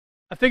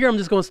I figure I'm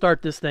just going to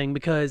start this thing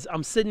because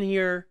I'm sitting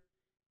here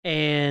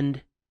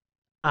and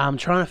I'm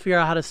trying to figure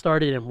out how to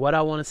start it and what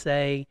I want to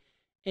say.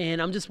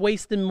 And I'm just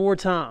wasting more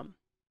time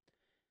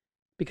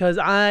because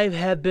I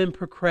have been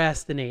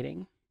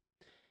procrastinating.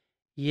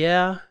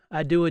 Yeah,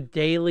 I do a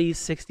daily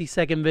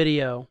 60-second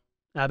video.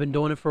 I've been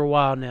doing it for a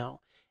while now.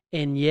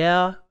 And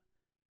yeah,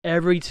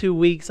 every 2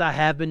 weeks I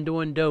have been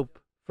doing dope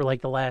for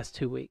like the last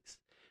 2 weeks,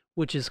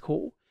 which is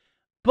cool.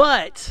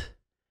 But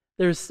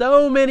there's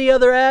so many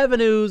other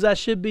avenues I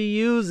should be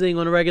using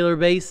on a regular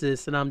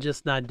basis, and I'm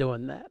just not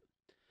doing that.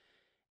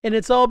 And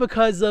it's all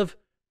because of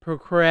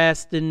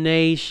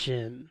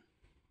procrastination.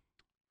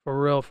 For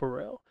real, for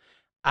real.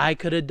 I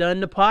could have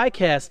done the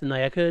podcast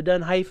tonight. I could have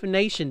done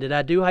Hyphenation. Did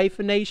I do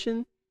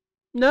Hyphenation?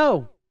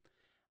 No.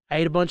 I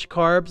ate a bunch of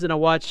carbs and I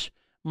watched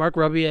Mark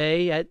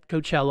Rubier at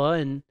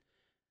Coachella and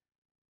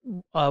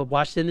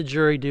watched In the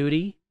Jury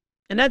Duty.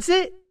 And that's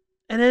it.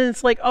 And then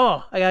it's like,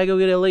 oh, I got to go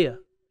get Aaliyah.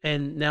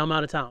 And now I'm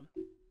out of time.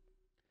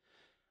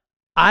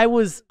 I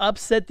was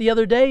upset the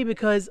other day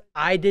because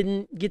I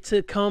didn't get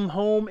to come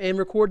home and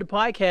record the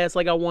podcast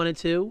like I wanted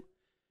to.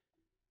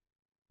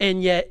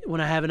 And yet,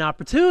 when I have an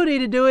opportunity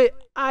to do it,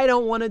 I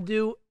don't want to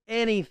do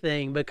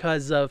anything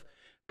because of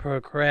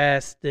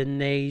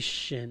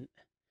procrastination.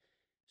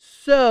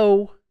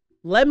 So,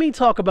 let me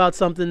talk about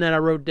something that I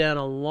wrote down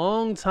a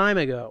long time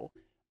ago.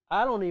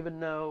 I don't even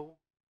know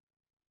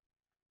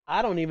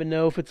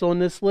if it's on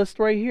this list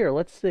right here.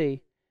 Let's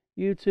see.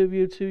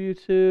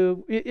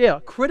 YouTube. Yeah,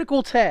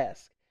 critical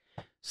task.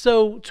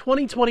 So,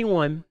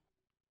 2021,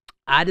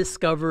 I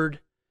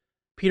discovered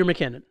Peter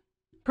McKinnon.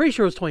 Pretty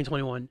sure it was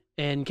 2021.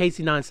 And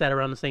Casey Neistat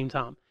around the same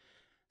time.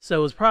 So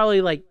it was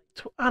probably like,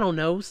 I don't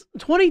know,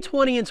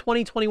 2020 and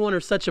 2021 are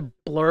such a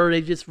blur.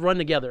 They just run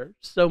together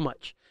so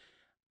much.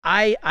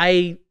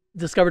 I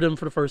discovered them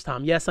for the first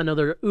time. Yes, I know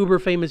they're uber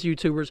famous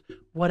YouTubers,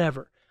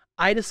 whatever.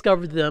 I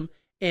discovered them,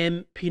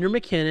 and Peter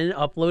McKinnon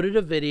uploaded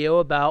a video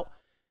about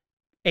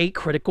a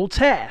critical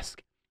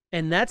task.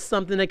 And that's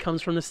something that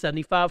comes from the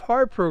 75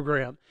 Hard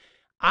program.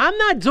 I'm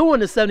not doing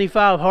the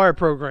 75 Hard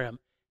program.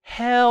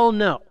 Hell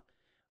no.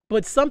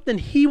 But something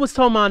he was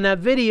talking about in that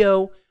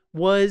video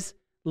was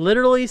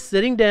literally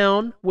sitting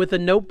down with a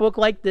notebook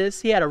like this.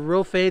 He had a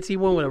real fancy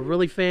one with a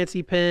really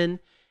fancy pen,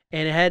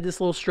 and it had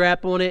this little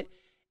strap on it.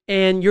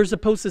 And you're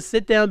supposed to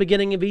sit down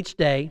beginning of each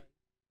day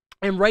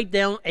and write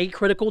down a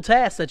critical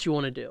task that you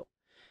want to do.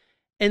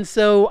 And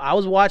so I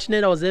was watching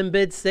it. I was in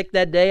bed sick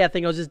that day. I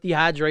think I was just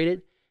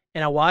dehydrated.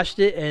 And I watched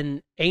it,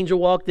 and Angel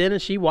walked in,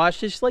 and she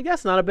watched it. She's like,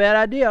 that's not a bad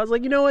idea. I was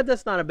like, you know what?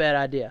 That's not a bad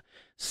idea.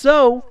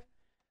 So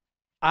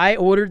I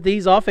ordered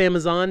these off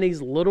Amazon, these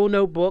little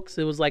notebooks.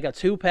 It was like a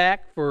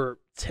 2-pack for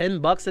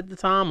 $10 at the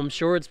time. I'm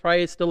sure it's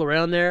probably still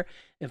around there.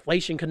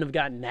 Inflation couldn't have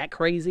gotten that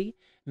crazy.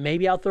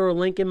 Maybe I'll throw a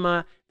link in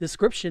my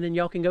description and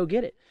y'all can go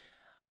get it.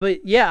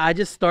 But yeah, I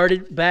just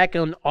started back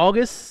on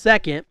August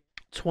 2nd,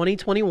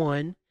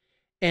 2021.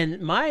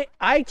 And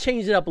I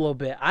changed it up a little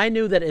bit. I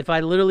knew that if I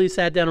literally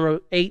sat down and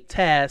wrote 8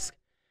 tasks,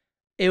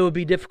 it would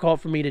be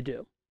difficult for me to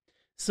do.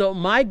 So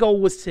my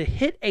goal was to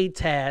hit 8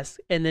 tasks,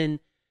 and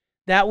then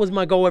that was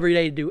my goal every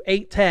day, to do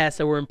 8 tasks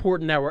that were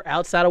important, that were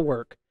outside of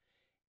work,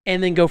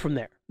 and then go from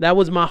there. That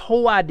was my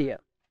whole idea.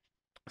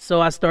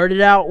 So I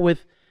started out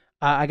with,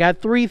 I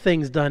got 3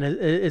 things done.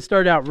 It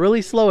started out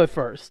really slow at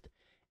first.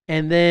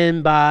 And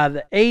then by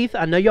the 8th,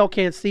 I know y'all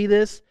can't see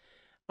this.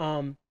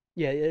 Yeah,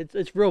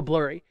 it's real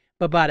blurry.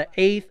 But by the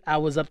 8th, I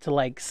was up to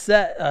like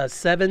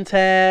 7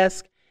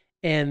 tasks.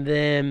 And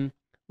then,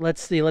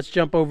 let's see, let's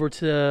jump over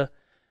to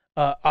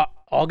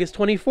August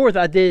 24th.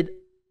 I did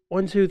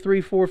 1, 2, 3,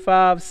 4,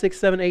 5, 6,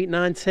 7, 8,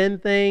 9, 10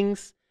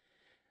 things.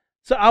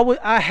 So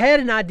I had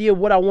an idea of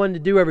what I wanted to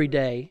do every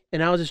day,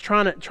 and I was just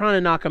trying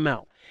to knock them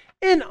out.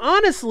 And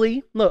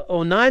honestly, look,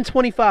 on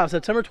 9/25,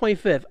 September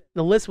 25th,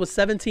 the list was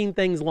 17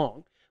 things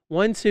long.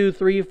 1, 2,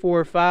 3,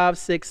 4, 5,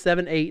 6,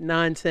 7, 8,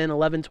 9, 10,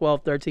 11,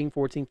 12, 13,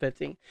 14,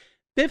 15.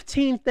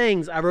 15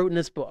 things I wrote in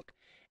this book.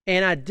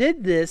 And I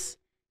did this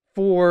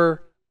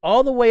for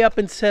all the way up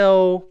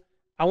until,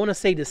 I want to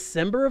say,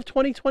 December of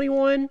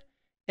 2021.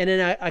 And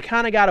then I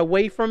kind of got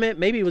away from it.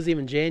 Maybe it was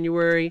even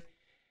January.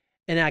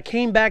 And I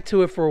came back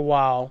to it for a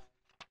while.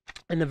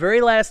 And the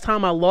very last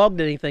time I logged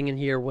anything in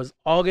here was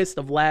August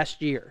of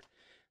last year.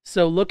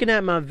 So looking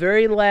at my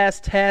very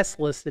last task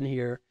list in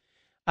here,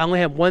 I only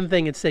have one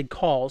thing. It said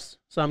calls.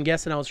 So I'm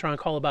guessing I was trying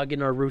to call about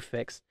getting our roof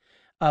fixed.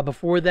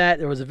 Before that,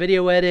 there was a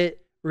video edit,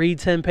 read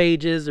 10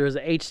 pages. There was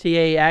an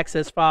HTA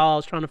access file I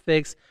was trying to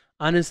fix,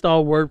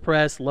 uninstall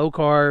WordPress, low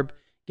carb,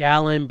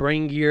 gallon,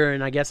 brain gear,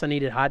 and I guess I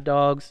needed hot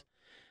dogs.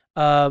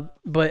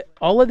 But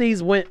all of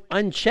these went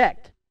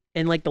unchecked.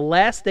 And like the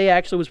last day I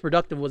actually was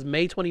productive was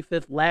May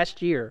 25th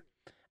last year.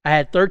 I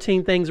had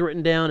 13 things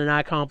written down, and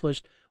I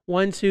accomplished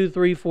 1, 2,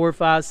 3, 4,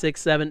 5,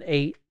 6, 7,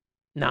 8,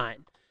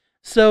 9.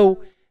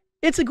 So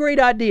it's a great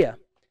idea.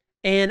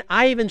 And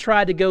I even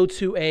tried to go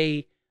to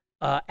a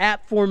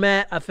app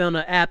format. I found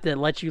an app that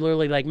lets you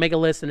literally like make a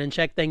list and then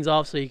check things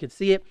off so you could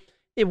see it.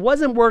 It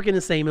wasn't working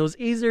the same. It was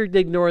easier to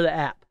ignore the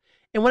app.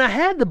 And when I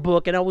had the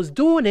book and I was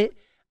doing it,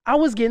 I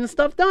was getting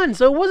stuff done.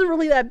 So it wasn't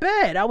really that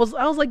bad. I was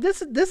like,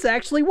 this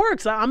actually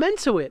works. I'm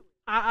into it.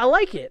 I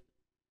like it.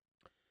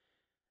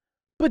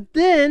 But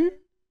then,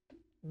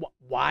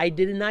 why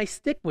didn't I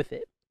stick with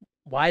it?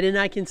 Why didn't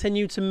I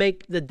continue to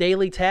make the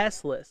daily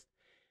task list?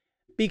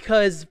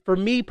 Because for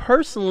me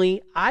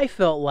personally, I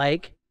felt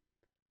like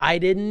I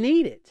didn't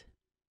need it.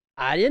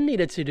 I didn't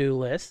need a to-do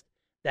list.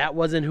 That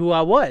wasn't who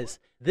I was.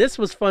 This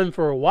was fun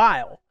for a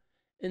while.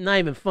 And not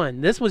even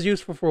fun. This was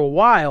useful for a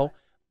while,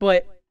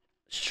 but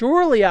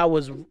surely I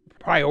was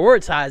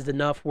prioritized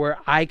enough where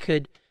I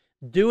could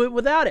do it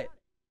without it.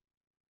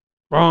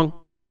 Wrong.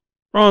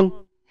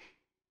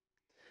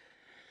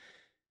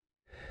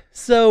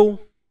 So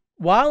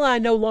while I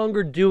no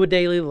longer do a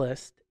daily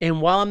list,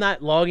 and while I'm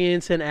not logging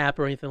into an app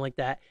or anything like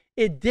that,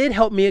 it did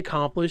help me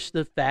accomplish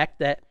the fact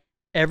that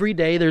every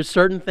day there's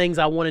certain things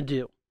I want to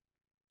do.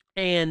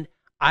 And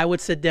I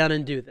would sit down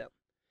and do them.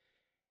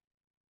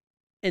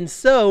 And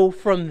so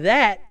from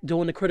that,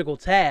 doing the critical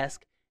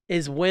task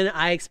is when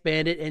I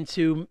expanded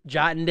into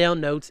jotting down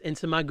notes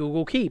into my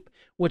Google Keep,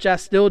 which I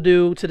still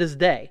do to this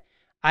day.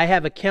 I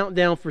have a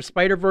countdown for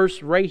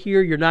Spider-Verse right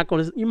here. You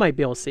might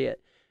be able to see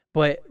it.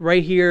 But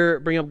right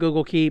here, bring up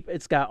Google Keep.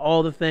 It's got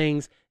all the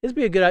things. This would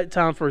be a good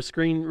time for a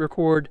screen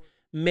record.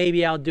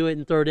 Maybe I'll do it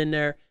and throw it in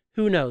there.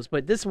 Who knows?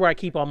 But this is where I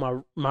keep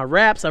all my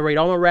raps. I write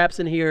all my raps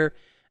in here,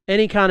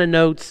 any kind of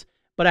notes.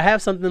 But I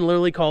have something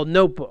literally called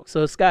Notebook.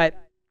 So it's got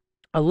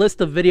a list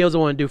of videos I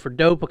want to do for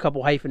dope, a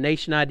couple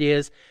hyphenation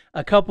ideas,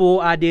 a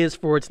couple ideas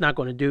for it's not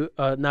going to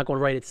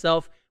write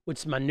itself, which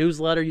is my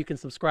newsletter. You can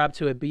subscribe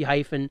to it,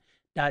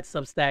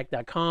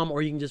 b-substack.com,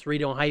 or you can just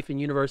read it on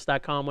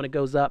hyphenuniverse.com when it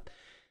goes up.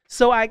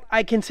 So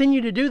I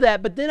continue to do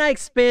that, but then I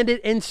expanded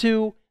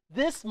into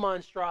this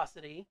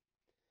monstrosity,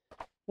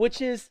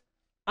 which is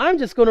I'm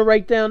just going to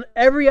write down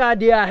every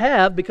idea I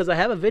have, because I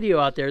have a video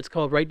out there. It's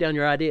called Write Down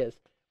Your Ideas,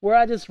 where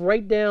I just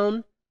write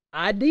down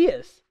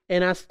ideas.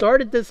 And I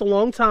started this a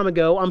long time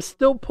ago. I'm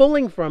still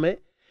pulling from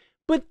it,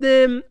 but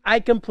then I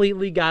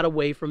completely got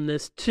away from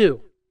this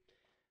too.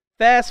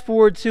 Fast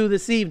forward to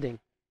this evening.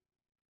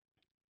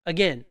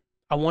 Again,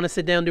 I want to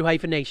sit down and do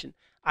hyphenation.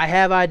 I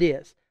have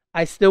ideas.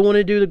 I still want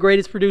to do the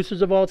greatest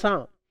producers of all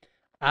time.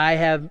 I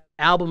have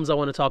albums I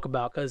want to talk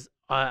about because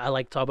I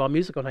like to talk about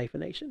music on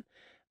hyphenation.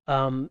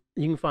 You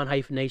can find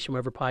hyphenation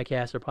wherever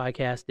podcasts are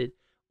podcasted,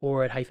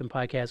 or at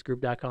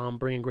hyphenpodcastgroup.com,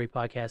 bringing great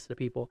podcasts to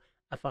people.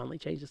 I finally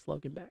changed the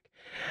slogan back.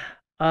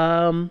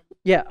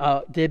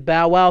 Did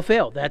Bow Wow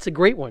fail? That's a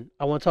great one.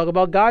 I want to talk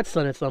about God's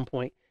Son at some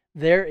point.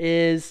 There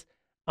is,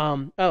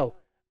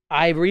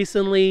 I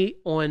recently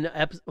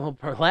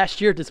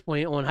last year at this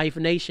point on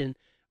hyphenation,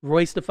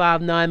 Royce the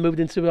 5'9" moved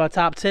into my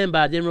top 10,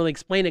 but I didn't really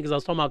explain it because I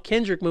was talking about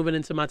Kendrick moving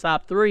into my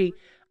top 3.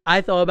 I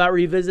thought about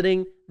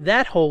revisiting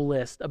that whole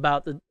list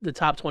about the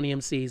top 20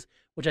 MCs,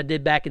 which I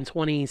did back in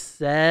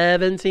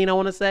 2017, I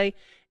want to say.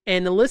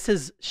 And the list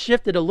has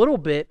shifted a little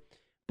bit,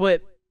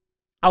 but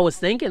I was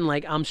thinking,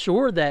 like, I'm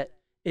sure that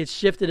it's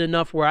shifted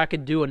enough where I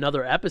could do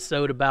another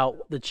episode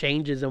about the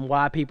changes and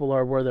why people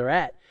are where they're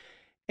at.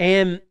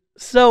 And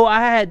so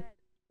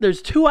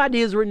there's 2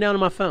 ideas written down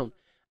on my phone.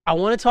 I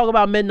want to talk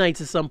about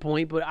Midnights at some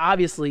point, but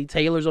obviously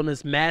Taylor's on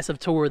this massive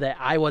tour that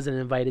I wasn't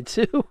invited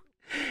to.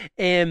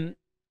 And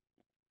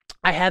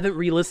I haven't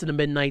re-listened to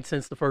Midnight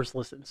since the first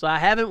listen. So I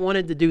haven't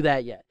wanted to do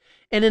that yet.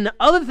 And then the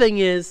other thing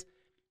is,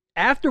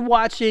 after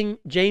watching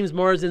James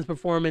Marsden's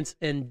performance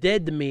in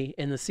Dead to Me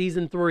in the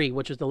season 3,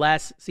 which is the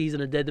last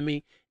season of Dead to Me,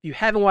 if you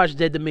haven't watched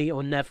Dead to Me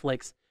on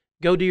Netflix,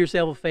 go do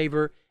yourself a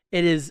favor.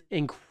 It is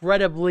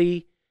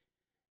incredibly,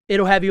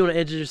 it'll have you on the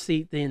edge of your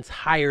seat the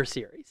entire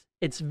series.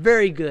 It's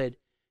very good.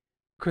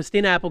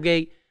 Christina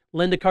Applegate,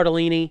 Linda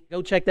Cardellini,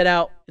 go check that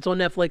out. It's on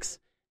Netflix.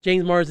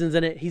 James Marsden's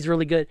in it. He's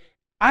really good.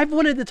 I've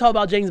wanted to talk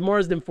about James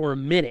Marsden for a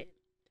minute.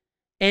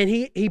 And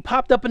he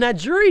popped up in that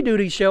Jury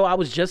Duty show I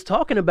was just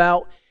talking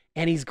about,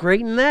 and he's great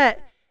in that.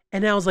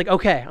 And I was like,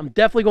 okay, I'm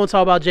definitely going to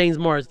talk about James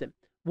Marsden.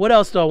 What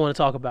else do I want to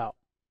talk about?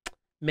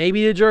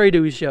 Maybe the Jury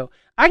Duty show.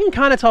 I can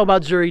kind of talk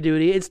about Jury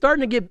Duty. It's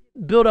starting to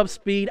build up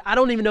speed. I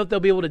don't even know if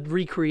they'll be able to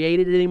recreate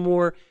it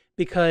anymore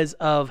because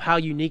of how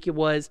unique it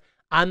was.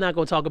 I'm not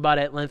going to talk about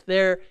it at length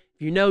there.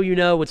 If you know, you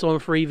know. It's on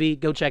Freevee.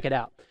 Go check it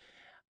out.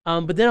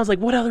 But then I was like,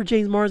 what other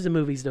James Marsden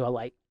movies do I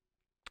like?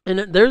 And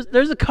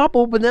there's a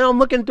couple, but then I'm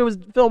looking through his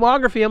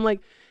filmography. I'm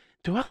like,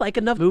 do I like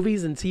enough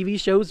movies and TV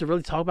shows to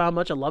really talk about how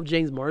much I love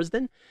James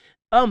Marsden?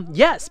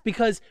 Yes,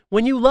 because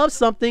when you love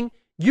something,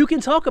 you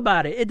can talk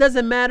about it. It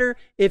doesn't matter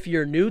if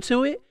you're new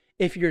to it,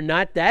 if you're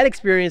not that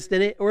experienced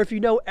in it, or if you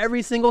know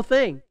every single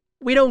thing.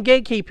 We don't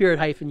gatekeep here at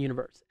Hyphen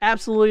Universe.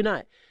 Absolutely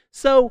not.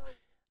 So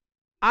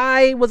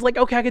I was like,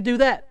 okay, I could do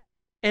that.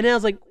 And then I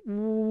was like,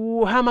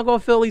 how am I going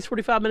to fill at least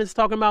 45 minutes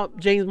talking about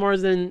James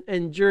Marsden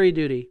and Jury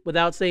Duty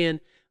without saying,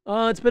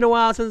 oh, it's been a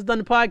while since I've done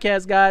the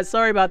podcast, guys.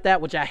 Sorry about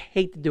that, which I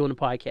hate to do on the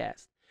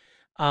podcast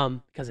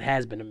because it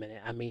has been a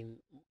minute. I mean,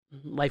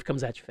 life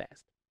comes at you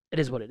fast. It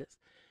is what it is.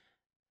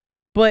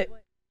 But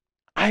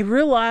I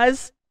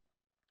realized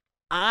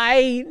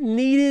I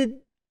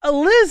needed a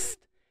list,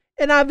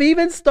 and I've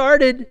even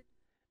started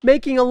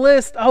making a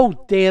list. Oh,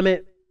 damn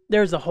it.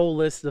 There's a whole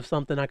list of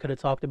something I could have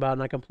talked about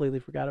and I completely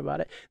forgot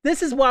about it.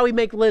 This is why we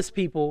make lists,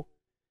 people.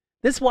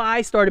 This is why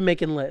I started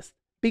making lists,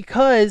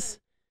 because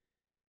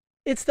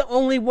it's the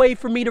only way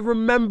for me to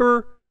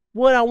remember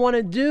what I want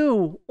to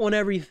do on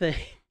everything.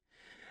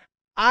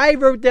 I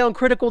wrote down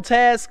critical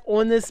tasks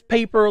on this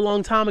paper a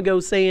long time ago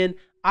saying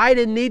I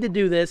didn't need to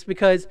do this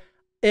because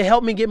it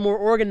helped me get more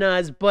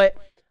organized, but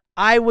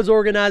I was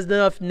organized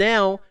enough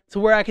now to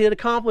where I could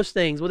accomplish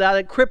things without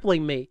it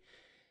crippling me.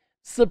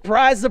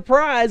 Surprise,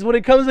 surprise, when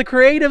it comes to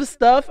creative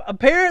stuff,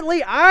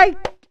 apparently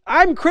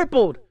I'm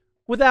crippled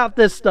without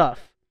this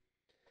stuff.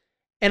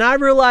 And I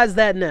realize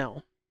that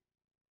now.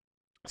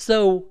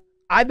 So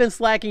I've been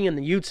slacking in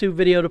the YouTube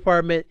video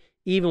department,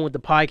 even with the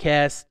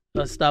podcast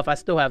stuff. I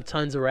still have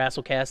tons of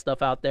Rasslecast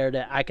stuff out there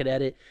that I could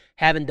edit.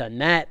 Haven't done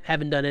that.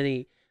 Haven't done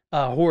any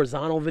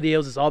horizontal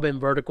videos. It's all been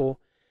vertical.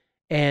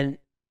 And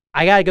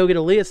I got to go get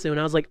Aaliyah soon.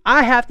 I was like,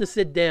 I have to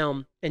sit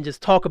down and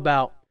just talk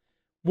about,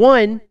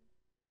 one,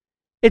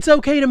 it's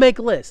okay to make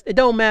lists. It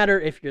don't matter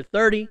if you're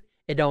 30.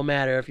 It don't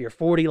matter if you're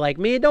 40 like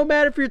me. It don't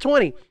matter if you're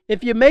 20.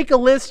 If you make a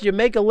list, you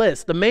make a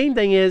list. The main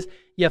thing is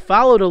you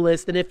follow the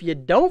list. And if you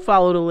don't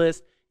follow the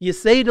list, you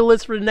save the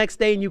list for the next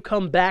day and you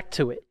come back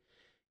to it.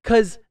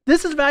 Because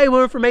this is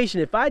valuable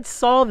information. If I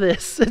saw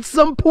this at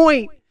some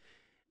point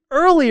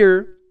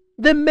earlier,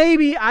 then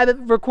maybe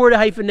I'd recorded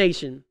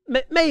Hyphenation.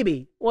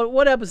 Maybe.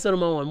 What episode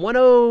am I on?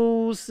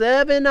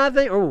 107, I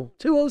think. Or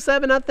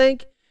 207, I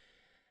think.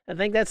 I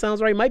think that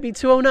sounds right. It might be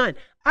 209.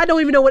 I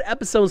don't even know what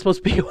episode I'm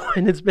supposed to be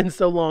on. It's been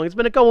so long. It's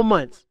been a couple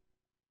months.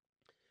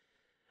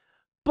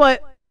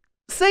 But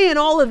saying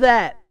all of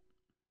that,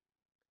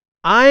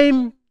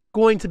 I'm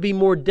going to be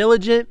more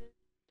diligent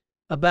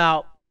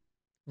about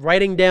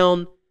writing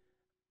down,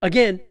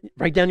 again,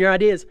 write down your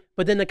ideas,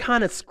 but then to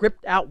kind of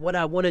script out what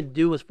I want to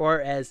do as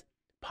far as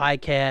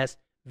podcast,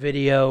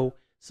 video,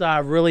 so I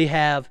really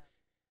have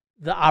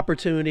the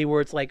opportunity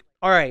where it's like,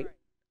 all right,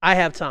 I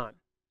have time.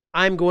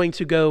 I'm going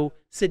to go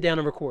sit down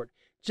and record.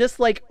 Just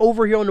like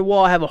over here on the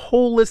wall, I have a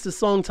whole list of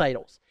song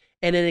titles.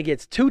 And then it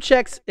gets 2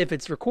 checks if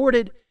it's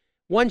recorded,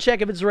 1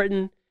 check if it's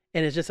written,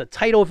 and it's just a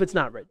title if it's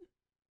not written.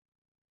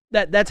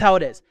 That's how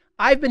it is.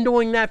 I've been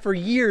doing that for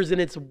years,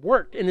 and it's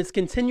worked, and it's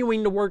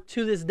continuing to work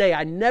to this day.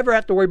 I never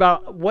have to worry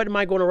about what am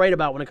I going to write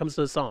about when it comes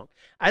to a song.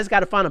 I just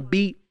got to find a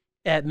beat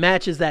that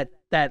matches that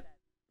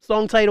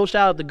song title.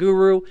 Shout out to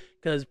Guru,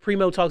 because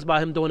Primo talks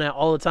about him doing that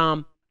all the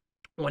time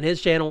on his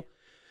channel.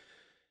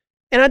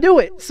 And I do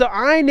it. So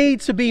I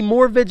need to be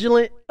more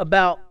vigilant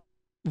about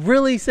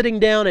really sitting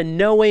down and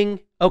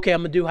knowing, okay,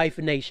 I'm going to do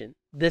Hyphenation.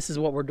 This is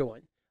what we're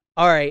doing.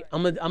 All right,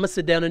 I'm gonna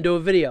sit down and do a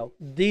video.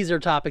 These are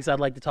topics I'd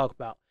like to talk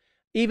about.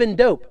 Even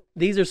Dope.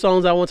 These are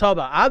songs I want to talk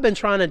about. I've been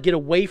trying to get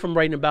away from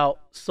writing down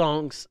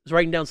songs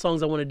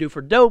I want to do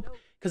for Dope,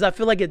 because I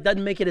feel like it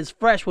doesn't make it as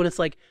fresh when it's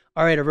like,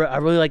 all right, I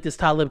really like this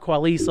Talib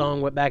Kweli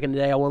song back in the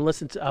day. I want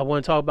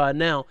to talk about it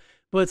now.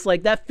 But it's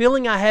like that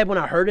feeling I had when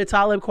I heard a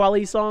Talib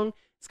Kweli song,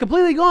 it's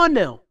completely gone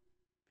now.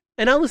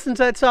 And I listened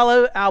to that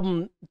Talib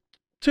album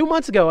 2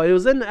 months ago. It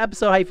was in the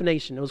episode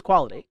Hyphenation. It was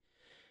quality.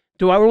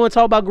 Do I really want to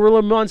talk about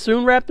Gorilla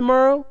Monsoon rap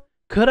tomorrow?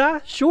 Could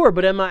I? Sure,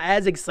 but am I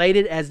as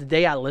excited as the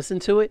day I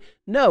listened to it?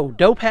 No,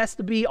 Dope has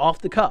to be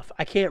off the cuff.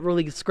 I can't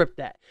really script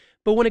that.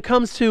 But when it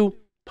comes to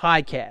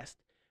podcast,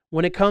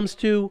 when it comes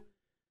to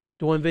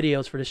doing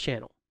videos for this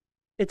channel,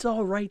 it's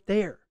all right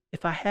there.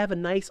 If I have a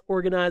nice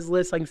organized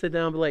list, I can sit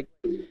down and be like,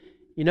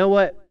 you know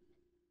what?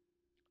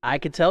 I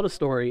could tell the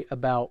story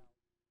about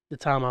the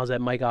time I was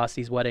at Mike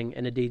Osty's wedding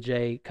and the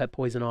DJ cut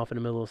Poison off in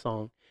the middle of the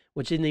song,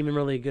 which isn't even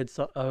really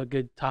a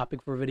good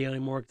topic for a video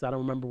anymore because I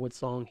don't remember what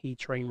song he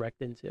train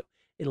wrecked into.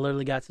 It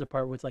literally got to the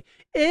part where it's like,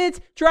 it's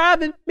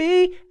driving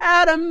me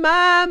out of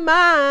my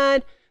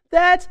mind.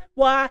 That's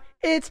why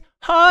it's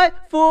hard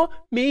for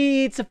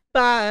me to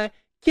find.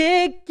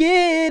 Can't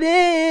get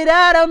it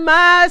out of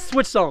my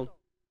switch song.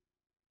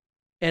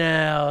 And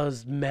I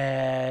was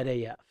mad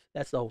AF.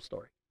 That's the whole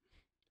story.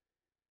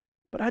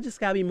 But I just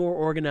got to be more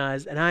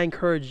organized, and I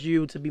encourage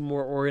you to be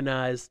more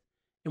organized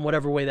in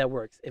whatever way that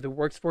works. If it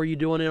works for you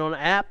doing it on an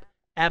app,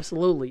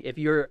 absolutely. If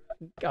you're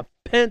a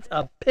pen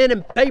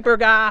and paper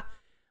guy,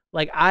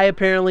 like I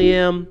apparently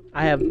am,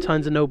 I have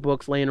tons of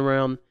notebooks laying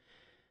around.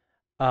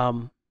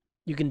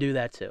 You can do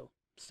that too.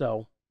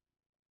 So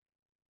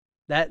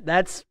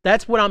that's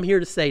what I'm here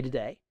to say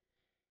today.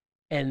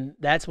 And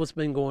that's what's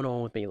been going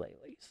on with me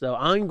lately. So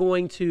I'm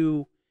going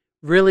to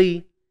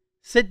really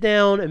sit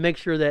down and make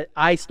sure that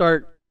I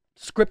start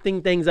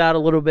scripting things out a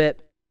little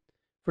bit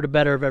for the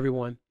better of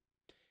everyone.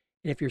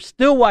 And if you're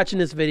still watching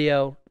this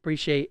video,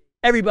 appreciate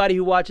everybody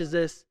who watches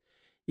this.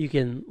 You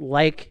can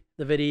like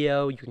the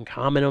video, you can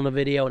comment on the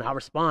video, and I'll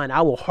respond.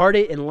 I will heart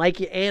it and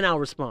like it, and I'll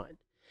respond.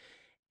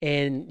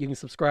 And you can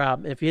subscribe.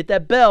 And if you hit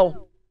that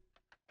bell,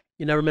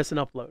 you never miss an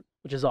upload,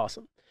 which is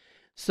awesome.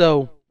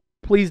 So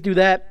please do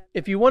that.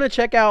 If you want to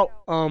check out,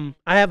 I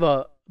have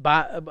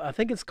I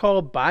think it's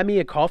called Buy Me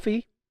a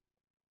Coffee,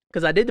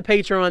 because I did the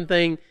Patreon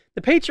thing.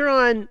 The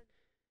Patreon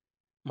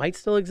might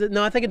still exist.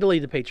 No, I think I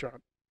deleted the Patreon.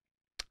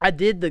 I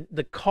did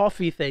the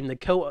coffee thing, the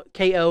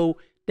KO-FI.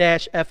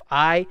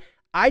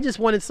 I just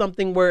wanted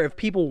something where if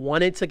people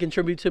wanted to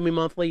contribute to me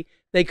monthly,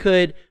 they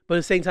could, but at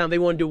the same time, they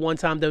want to do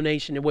one-time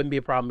donation, it wouldn't be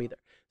a problem either.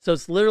 So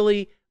it's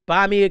literally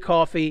buy me a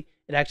coffee.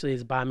 It actually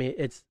is buy me.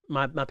 It's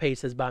my page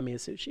says buy me a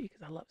sushi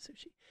because I love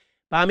sushi.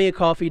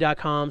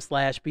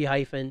 Buymeacoffee.com/B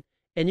hyphen,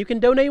 and you can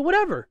donate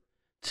whatever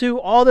to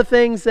all the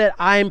things that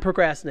I'm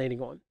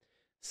procrastinating on.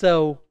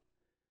 So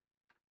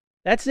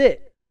that's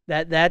it.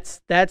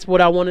 That's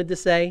what I wanted to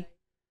say.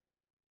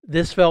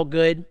 This felt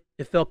good.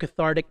 It felt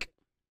cathartic.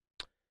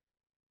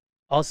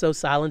 Also,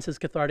 silence is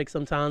cathartic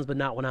sometimes, but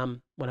not when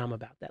I'm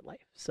about that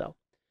life. So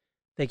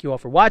thank you all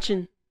for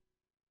watching.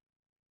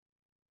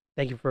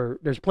 Thank you for,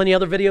 there's plenty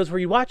of other videos where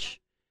you watch.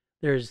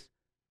 There's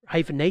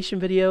Hyphenation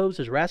videos.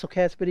 There's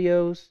Rasslecast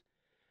videos.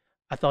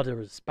 I thought there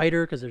was a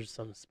spider because there's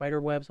some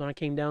spider webs when I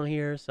came down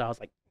here. So I was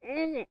like,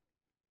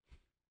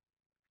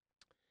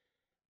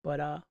 But,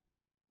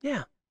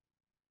 yeah.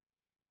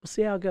 We'll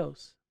see how it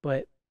goes.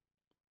 But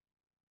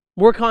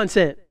more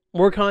content.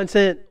 More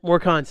content. More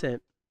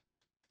content.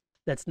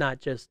 That's not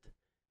just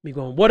me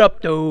going, what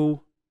up,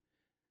 though?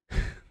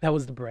 That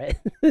was the bread.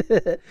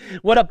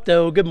 What up,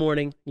 though? Good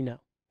morning. You know,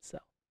 so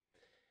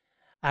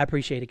I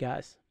appreciate it,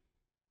 guys.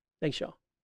 Thanks, y'all.